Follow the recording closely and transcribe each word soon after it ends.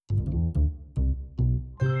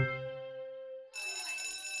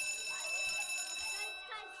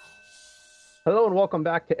Hello and welcome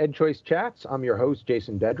back to EdChoice Chats. I'm your host,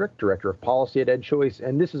 Jason Bedrick, Director of Policy at EdChoice,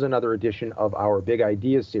 and this is another edition of our Big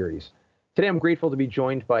Ideas series. Today I'm grateful to be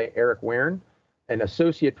joined by Eric Wehren, an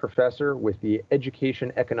Associate Professor with the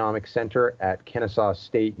Education Economics Center at Kennesaw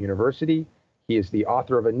State University. He is the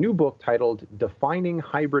author of a new book titled Defining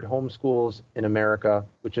Hybrid Homeschools in America,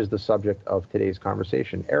 which is the subject of today's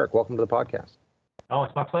conversation. Eric, welcome to the podcast. Oh,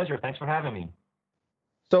 it's my pleasure. Thanks for having me.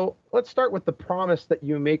 So let's start with the promise that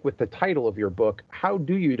you make with the title of your book. How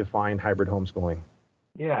do you define hybrid homeschooling?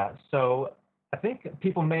 Yeah, so I think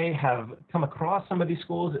people may have come across some of these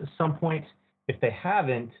schools at some point. If they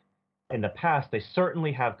haven't in the past, they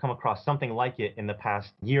certainly have come across something like it in the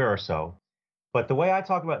past year or so. But the way I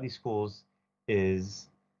talk about these schools is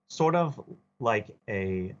sort of like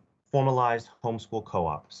a formalized homeschool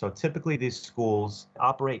co-op. So typically these schools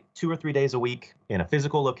operate 2 or 3 days a week in a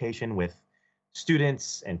physical location with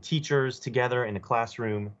students and teachers together in a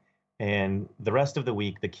classroom, and the rest of the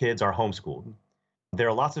week the kids are homeschooled. There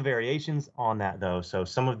are lots of variations on that though. So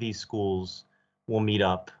some of these schools will meet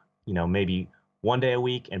up, maybe 1 day a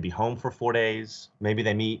week and be home for 4 days. Maybe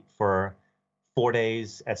they meet for 4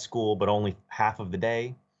 days at school, but only half of the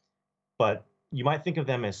day. But you might think of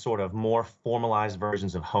them as sort of more formalized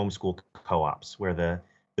versions of homeschool co-ops, where the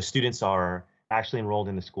students are actually enrolled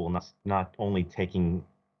in the school, not only taking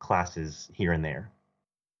classes here and there.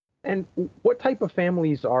 And what type of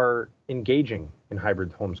families are engaging in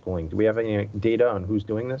hybrid homeschooling? Do we have any data on who's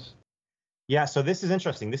doing this? Yeah, so this is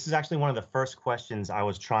interesting. This is actually one of the first questions I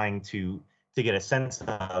was trying to get a sense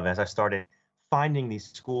of as I started finding these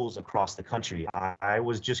schools across the country. I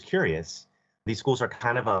was just curious. These schools are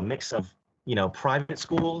kind of a mix of, private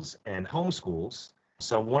schools and homeschools.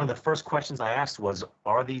 So one of the first questions I asked was,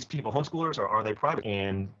 are these people homeschoolers or are they private?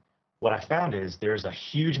 And what I found is there's a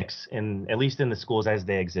huge mix at least in the schools as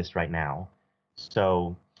they exist right now.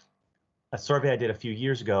 So a survey I did a few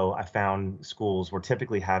years ago, I found schools were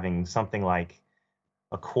typically having something like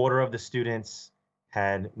a quarter of the students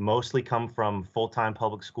had mostly come from full-time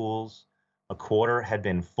public schools, a quarter had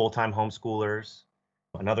been full-time homeschoolers,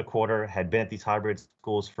 another quarter had been at these hybrid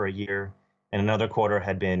schools for a year, and another quarter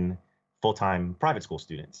had been full-time private school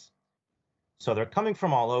students. So they're coming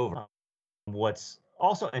from all over. What's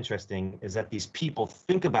also interesting is that these people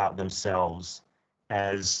think about themselves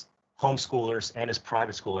as homeschoolers and as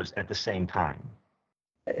private schoolers at the same time.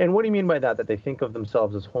 And what do you mean by that they think of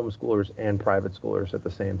themselves as homeschoolers and private schoolers at the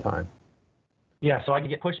same time? Yeah, so I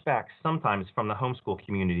get pushback sometimes from the homeschool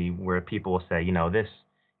community where people will say,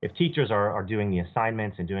 if teachers are doing the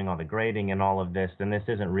assignments and doing all the grading and all of this, then this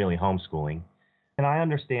isn't really homeschooling. And I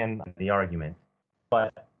understand the argument.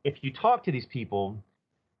 But if you talk to these people,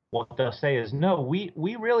 what they'll say is, no, we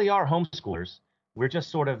really are homeschoolers. We're just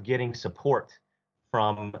sort of getting support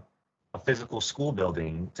from a physical school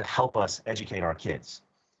building to help us educate our kids.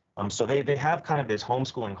 So they have kind of this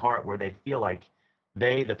homeschooling heart where they feel like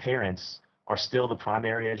the parents, are still the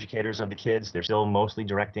primary educators of the kids. They're still mostly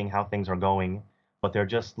directing how things are going, but they're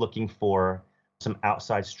just looking for some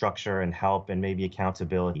outside structure and help and maybe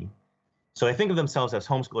accountability. So they think of themselves as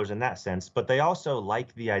homeschoolers in that sense, but they also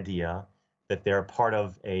like the idea that they're part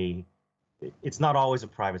of it's not always a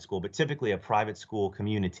private school, but typically a private school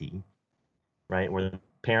community, right? Where the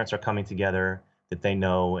parents are coming together that they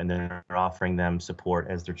know, and then they're offering them support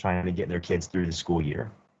as they're trying to get their kids through the school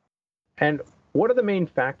year. And what are the main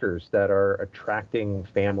factors that are attracting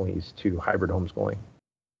families to hybrid homeschooling?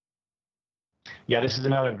 Yeah, this is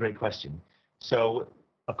another great question. So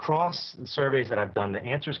across the surveys that I've done, the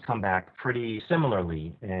answers come back pretty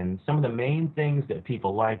similarly. And some of the main things that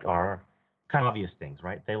people like are kind of obvious things,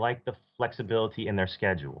 right? They like the flexibility in their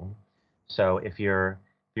schedule. So if you're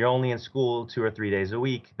only in school 2 or 3 days a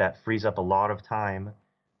week, that frees up a lot of time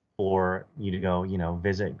for you to go,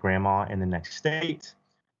 visit grandma in the next state,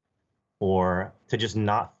 or to just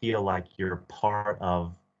not feel like you're part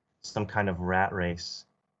of some kind of rat race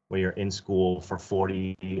where you're in school for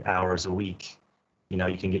 40 hours a week. You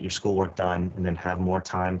can get your schoolwork done and then have more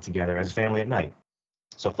time together as a family at night.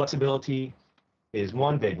 So flexibility is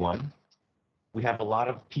one big one. We have a lot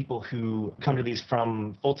of people who come to these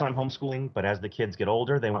from full-time homeschooling, but as the kids get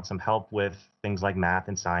older, they want some help with things like math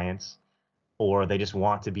and science, or they just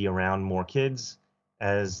want to be around more kids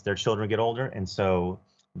as their children get older. And so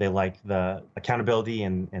they like the accountability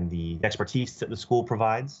and the expertise that the school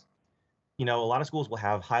provides. A lot of schools will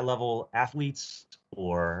have high-level athletes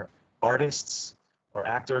or artists or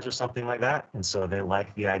actors or something like that. And so they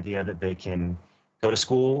like the idea that they can go to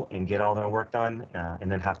school and get all their work done and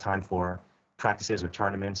then have time for practices or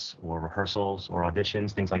tournaments or rehearsals or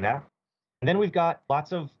auditions, things like that. And then we've got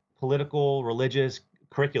lots of political, religious,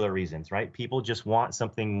 curricular reasons, right? People just want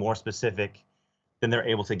something more specific than they're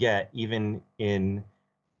able to get even in,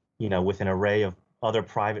 with an array of other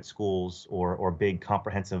private schools or big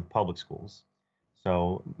comprehensive public schools.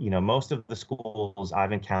 So, most of the schools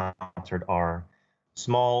I've encountered are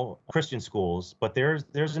small Christian schools, but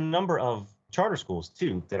there's a number of charter schools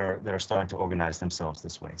too that are starting to organize themselves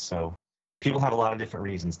this way. So people have a lot of different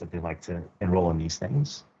reasons that they like to enroll in these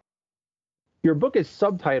things. Your book is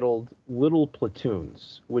subtitled Little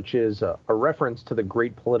Platoons, which is a reference to the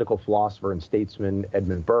great political philosopher and statesman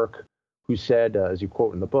Edmund Burke, who said, as you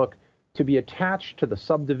quote in the book, "To be attached to the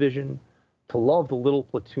subdivision, to love the little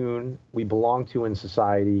platoon we belong to in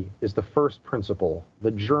society is the first principle,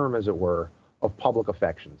 the germ, as it were, of public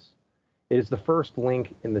affections. It is the first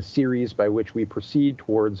link in the series by which we proceed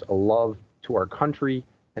towards a love to our country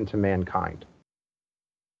and to mankind."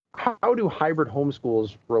 How do hybrid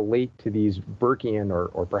homeschools relate to these Burkean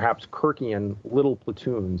or perhaps Kirkian little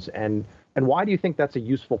platoons, and why do you think that's a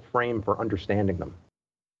useful frame for understanding them?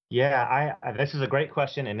 Yeah, this is a great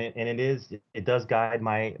question, and it does guide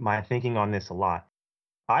my thinking on this a lot.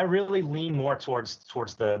 I really lean more towards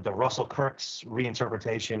the Russell Kirk's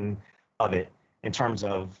reinterpretation of it in terms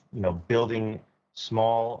of building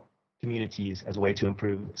small communities as a way to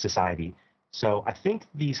improve society. So I think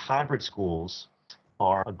these hybrid schools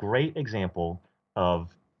are a great example of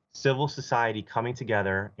civil society coming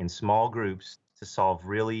together in small groups to solve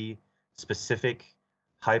really specific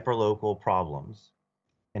hyperlocal problems.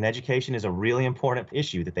 And education is a really important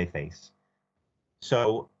issue that they face.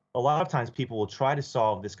 So a lot of times people will try to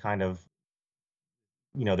solve this kind of,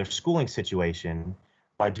 their schooling situation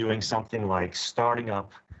by doing something like starting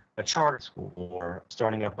up a charter school or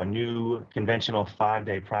starting up a new conventional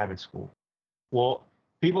 5-day private school. Well,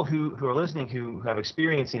 people who are listening who have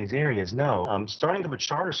experience in these areas know starting up a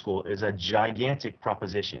charter school is a gigantic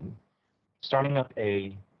proposition. Starting up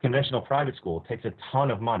a conventional private school takes a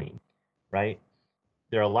ton of money, right?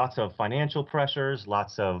 There are lots of financial pressures,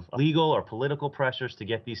 lots of legal or political pressures to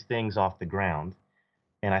get these things off the ground.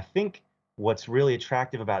 And I think what's really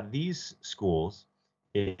attractive about these schools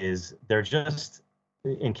is they're just,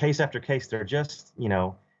 in case after case, they're just,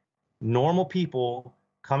 normal people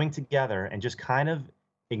coming together and just kind of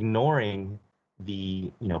ignoring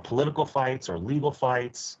the, political fights or legal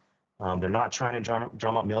fights. They're not trying to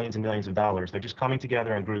drum up millions and millions of dollars. They're just coming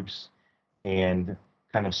together in groups and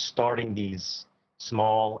kind of starting these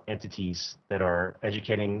small entities that are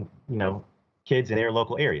educating, kids in their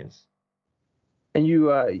local areas. And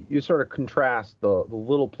you sort of contrast the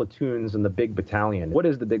little platoons and the big battalion. What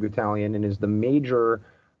is the big battalion, and is the major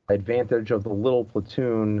advantage of the little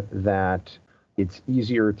platoon that it's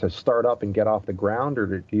easier to start up and get off the ground,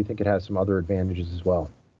 or do you think it has some other advantages as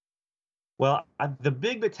well? Well, the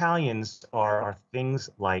big battalions are things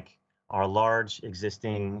like our large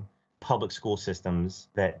existing public school systems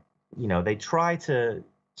that they try to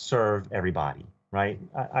serve everybody, right?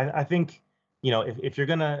 I think, if you're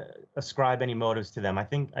going to ascribe any motives to them, I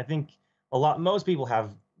think most people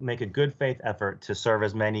make a good faith effort to serve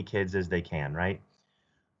as many kids as they can, right?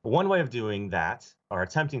 One way of doing that, or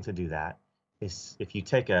attempting to do that, is if you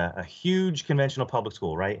take a huge conventional public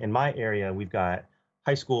school, right? In my area, we've got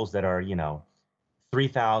high schools that are,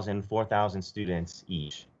 3,000, 4,000 students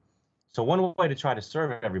each. So one way to try to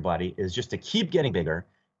serve everybody is just to keep getting bigger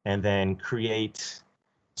and then create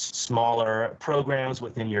smaller programs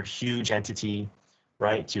within your huge entity,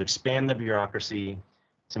 right? To expand the bureaucracy,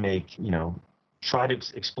 to make, try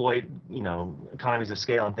to exploit, economies of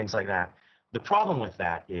scale and things like that. The problem with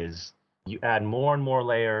that is you add more and more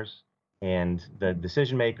layers, and the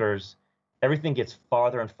decision makers, everything gets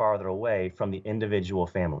farther and farther away from the individual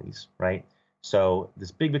families, right? So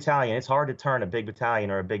this big battalion, it's hard to turn a big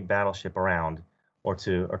battalion or a big battleship around or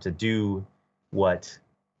to do what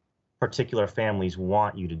particular families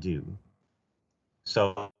want you to do.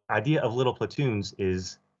 So idea of little platoons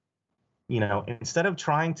is, instead of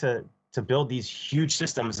trying to build these huge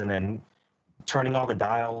systems and then turning all the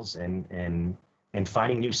dials and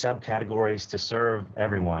finding new subcategories to serve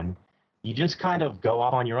everyone, you just kind of go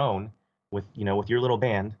off on your own with your little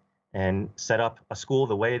band and set up a school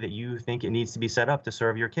the way that you think it needs to be set up to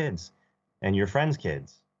serve your kids and your friends'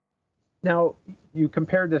 kids. Now, you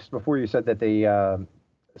compared this before. You said that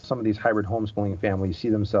some of these hybrid homeschooling families see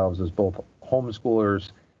themselves as both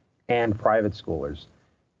homeschoolers and private schoolers.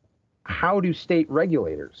 How do state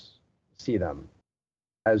regulators see them?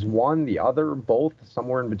 As one, the other, both,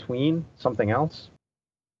 somewhere in between, something else?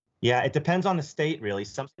 Yeah, it depends on the state, really.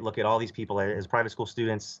 Some look at all these people as private school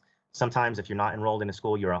students. Sometimes if you're not enrolled in a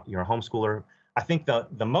school, you're a homeschooler. I think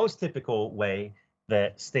the most typical way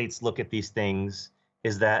that states look at these things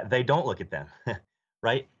is that they don't look at them,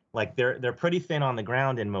 right? Like they're pretty thin on the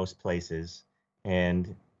ground in most places,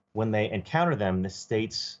 And when they encounter them, the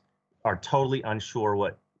states are totally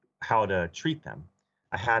unsure how to treat them.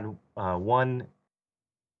 I had one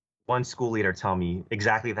school leader tell me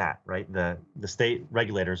exactly that, right? The state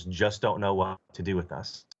regulators just don't know what to do with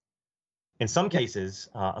us. In some cases,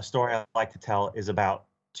 a story I like to tell is about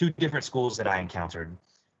two different schools that I encountered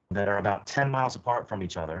that are about 10 miles apart from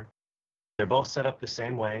each other. They're both set up the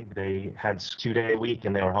same way. They had 2-day a week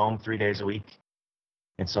and they were home 3 days a week.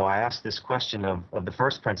 And so I asked this question of the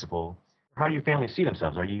first principal: how do your families see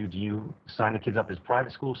themselves? Do you sign the kids up as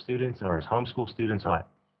private school students or as homeschool students?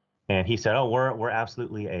 And he said, oh, we're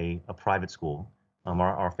absolutely a private school.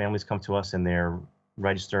 Our families come to us and they're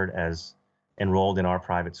registered as enrolled in our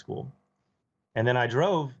private school. And then I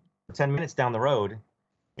drove 10 minutes down the road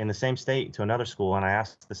in the same state to another school, and I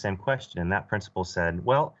asked the same question. And that principal said,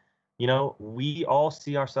 well, we all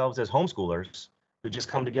see ourselves as homeschoolers who just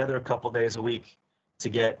come together a couple days a week to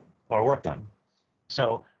get our work done.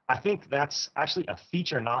 So I think that's actually a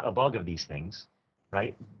feature, not a bug of these things,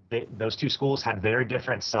 right? Those two schools had very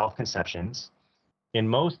different self-conceptions. In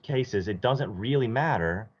most cases, it doesn't really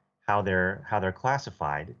matter how they're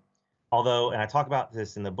classified. Although, and I talk about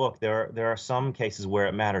this in the book, there are some cases where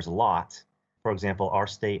it matters a lot. For example, our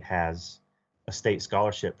state has a state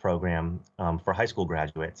scholarship program for high school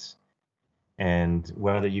graduates. And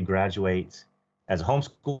whether you graduate as a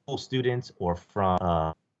homeschool student or from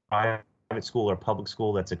a private school or public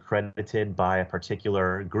school that's accredited by a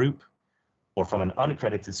particular group, or from an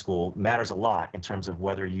unaccredited school, matters a lot in terms of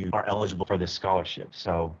whether you are eligible for this scholarship.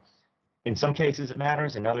 So in some cases it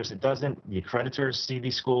matters, in others it doesn't. The accreditors see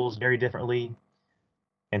these schools very differently.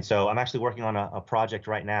 And so I'm actually working on a project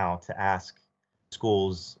right now to ask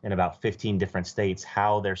schools in about 15 different states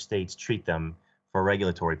how their states treat them for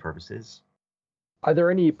regulatory purposes. Are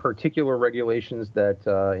there any particular regulations that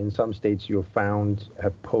in some states you have found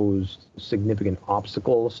have posed significant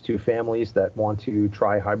obstacles to families that want to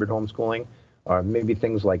try hybrid homeschooling? Maybe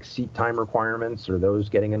things like seat time requirements, or those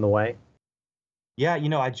getting in the way? Yeah,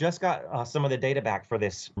 I just got some of the data back for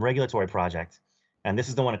this regulatory project, and this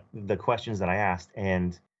is the questions that I asked.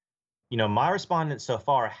 And my respondents so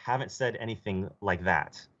far haven't said anything like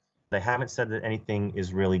that. They haven't said that anything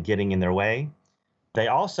is really getting in their way. They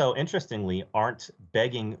also, interestingly, aren't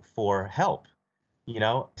begging for help.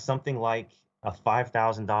 Something like a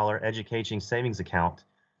 $5,000 education savings account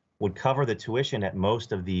would cover the tuition at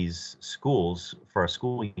most of these schools for a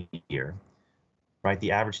school year, right?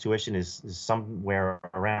 The average tuition is somewhere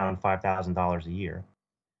around $5,000 a year.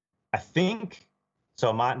 I think,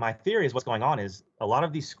 so my theory is what's going on is a lot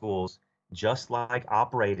of these schools just like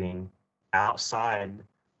operating outside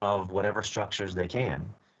of whatever structures they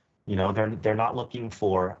can. They're not looking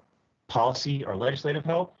for policy or legislative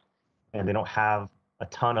help, and they don't have a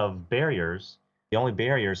ton of barriers. The only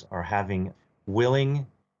barriers are having willing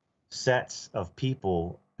sets of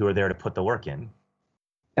people who are there to put the work in.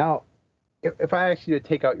 Now, if I ask you to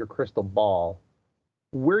take out your crystal ball,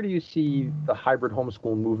 where do you see the hybrid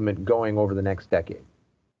homeschool movement going over the next decade?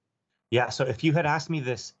 Yeah, so if you had asked me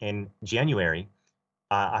this in January,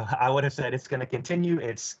 I would have said it's going to continue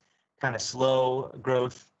its kind of slow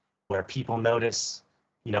growth where people notice,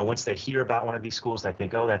 once they hear about one of these schools, they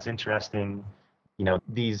think, oh, that's interesting.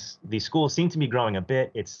 These schools seem to be growing a bit.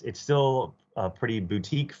 It's still a pretty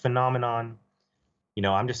boutique phenomenon.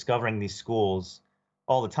 I'm discovering these schools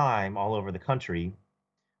all the time, all over the country,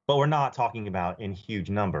 but we're not talking about in huge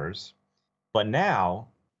numbers. But now,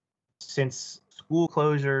 since school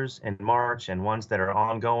closures in March and ones that are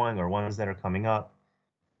ongoing or ones that are coming up,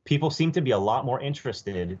 people seem to be a lot more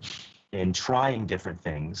interested in trying different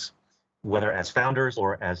things, whether as founders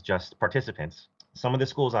or as just participants. Some of the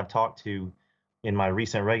schools I've talked to in my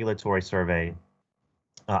recent regulatory survey,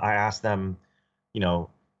 I asked them,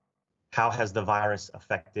 how has the virus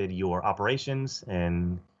affected your operations?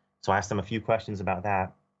 And so I asked them a few questions about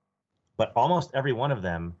that. But almost every one of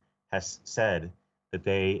them has said that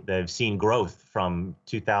they've seen growth from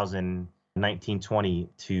 2019-20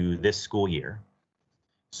 to this school year.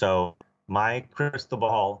 So my crystal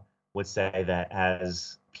ball would say that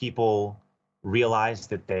as people realize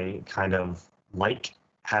that they kind of like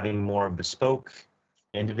having more bespoke,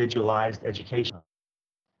 individualized education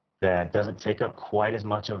that doesn't take up quite as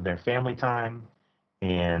much of their family time,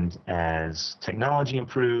 and as technology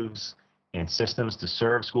improves and systems to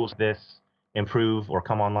serve schools this improve or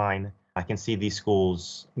come online, I can see these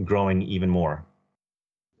schools growing even more.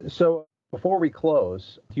 So before we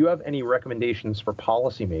close, do you have any recommendations for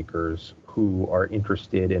policymakers who are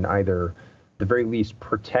interested in either the very least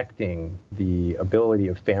protecting the ability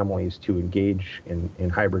of families to engage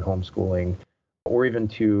in hybrid homeschooling, or even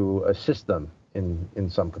to assist them in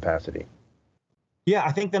some capacity? Yeah,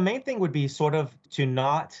 I think the main thing would be sort of to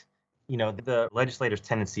not, the legislators'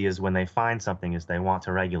 tendency is when they find something is they want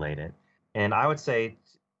to regulate it. And I would say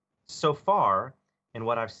so far in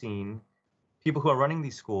what I've seen, people who are running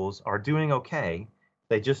these schools are doing okay.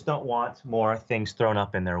 They just don't want more things thrown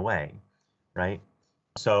up in their way, right?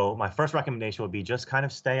 So my first recommendation would be just kind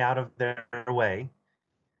of stay out of their way.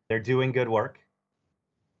 They're doing good work.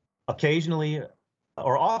 Occasionally,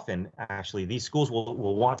 or often actually, these schools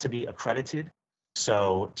will want to be accredited.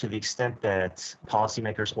 So to the extent that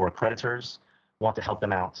policymakers or accreditors want to help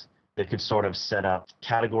them out, they could sort of set up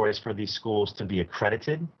categories for these schools to be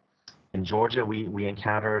accredited. In Georgia, we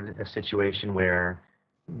encountered a situation where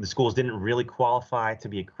the schools didn't really qualify to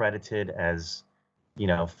be accredited as,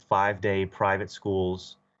 5-day private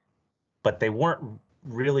schools, but they weren't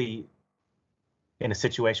really in a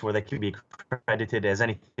situation where they could be accredited as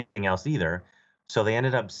anything else either. So they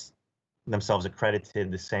ended up themselves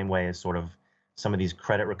accredited the same way as sort of some of these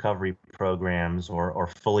credit recovery programs or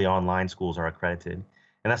fully online schools are accredited.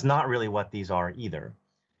 And that's not really what these are either.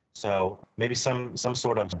 So maybe some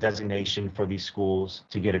sort of designation for these schools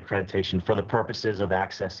to get accreditation for the purposes of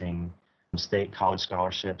accessing state college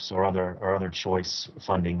scholarships or other choice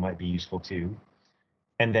funding might be useful too.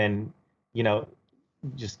 And then,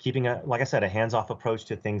 just keeping like I said, a hands-off approach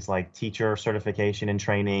to things like teacher certification and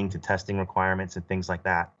training, to testing requirements and things like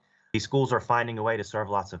that. These schools are finding a way to serve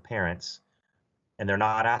lots of parents, and they're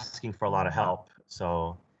not asking for a lot of help.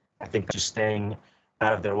 So I think just staying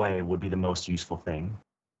out of their way would be the most useful thing.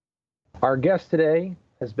 Our guest today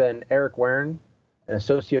has been Eric Wehren, an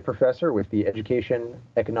associate professor with the Education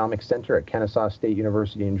Economics Center at Kennesaw State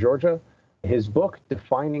University in Georgia. His book,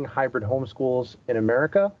 Defining Hybrid Homeschools in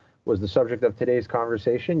America, was the subject of today's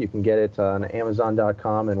conversation. You can get it on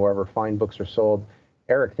Amazon.com and wherever fine books are sold.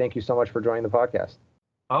 Eric, thank you so much for joining the podcast.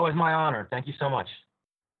 Oh, it's my honor. Thank you so much.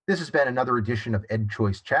 This has been another edition of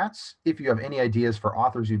EdChoice Chats. If you have any ideas for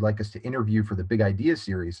authors you'd like us to interview for the Big Ideas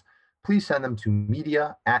series, please send them to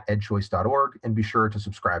media@edchoice.org and be sure to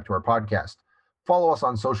subscribe to our podcast. Follow us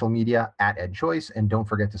on social media @EdChoice, and don't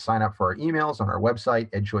forget to sign up for our emails on our website,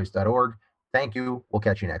 edchoice.org. Thank you. We'll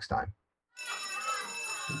catch you next time.